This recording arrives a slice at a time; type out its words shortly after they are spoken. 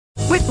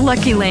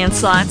Lucky Land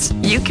Slots,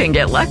 you can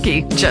get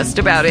lucky just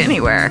about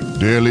anywhere.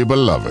 Dearly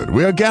beloved,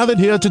 we are gathered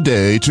here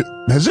today to...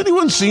 Has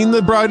anyone seen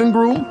the bride and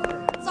groom?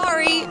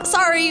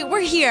 Sorry, we're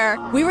here.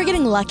 We were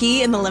getting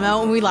lucky in the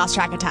limo and we lost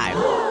track of time.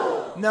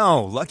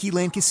 No, Lucky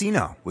Land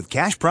Casino, with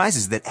cash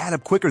prizes that add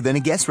up quicker than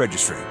a guest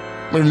registry.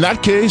 In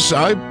that case,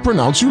 I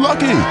pronounce you lucky.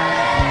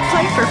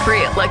 Play for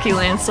free at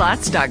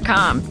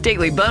LuckyLandSlots.com.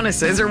 Daily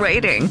bonuses are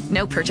waiting.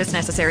 No purchase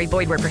necessary.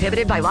 Void where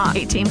prohibited by law.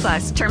 18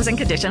 plus. Terms and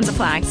conditions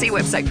apply. See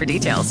website for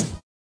details.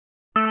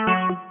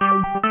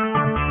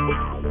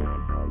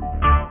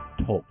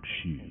 Talk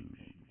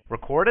shoes.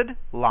 Recorded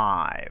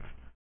live.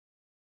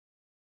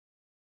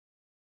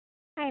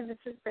 Hi, this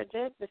is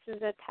Bridget. This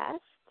is a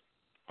test.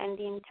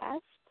 Ending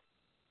test.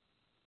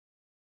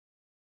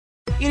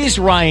 It is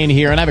Ryan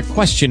here, and I have a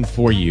question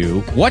for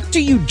you. What do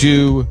you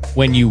do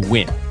when you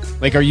win?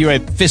 Like, are you a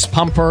fist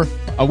pumper,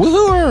 a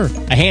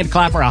woohooer, a hand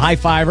clapper, a high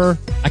fiver?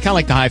 I kind of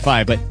like the high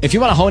five, but if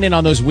you want to hone in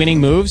on those winning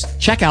moves,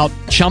 check out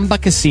Chumba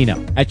Casino.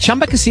 At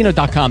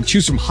ChumbaCasino.com,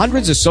 choose from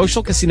hundreds of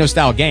social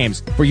casino-style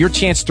games for your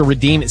chance to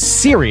redeem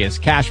serious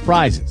cash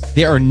prizes.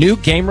 There are new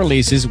game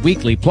releases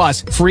weekly,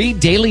 plus free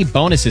daily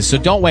bonuses. So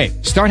don't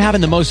wait. Start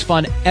having the most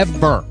fun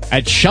ever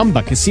at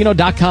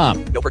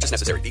ChumbaCasino.com. No purchase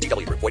necessary.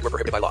 VGW. Void where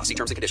prohibited by law. See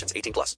terms and conditions. 18 plus.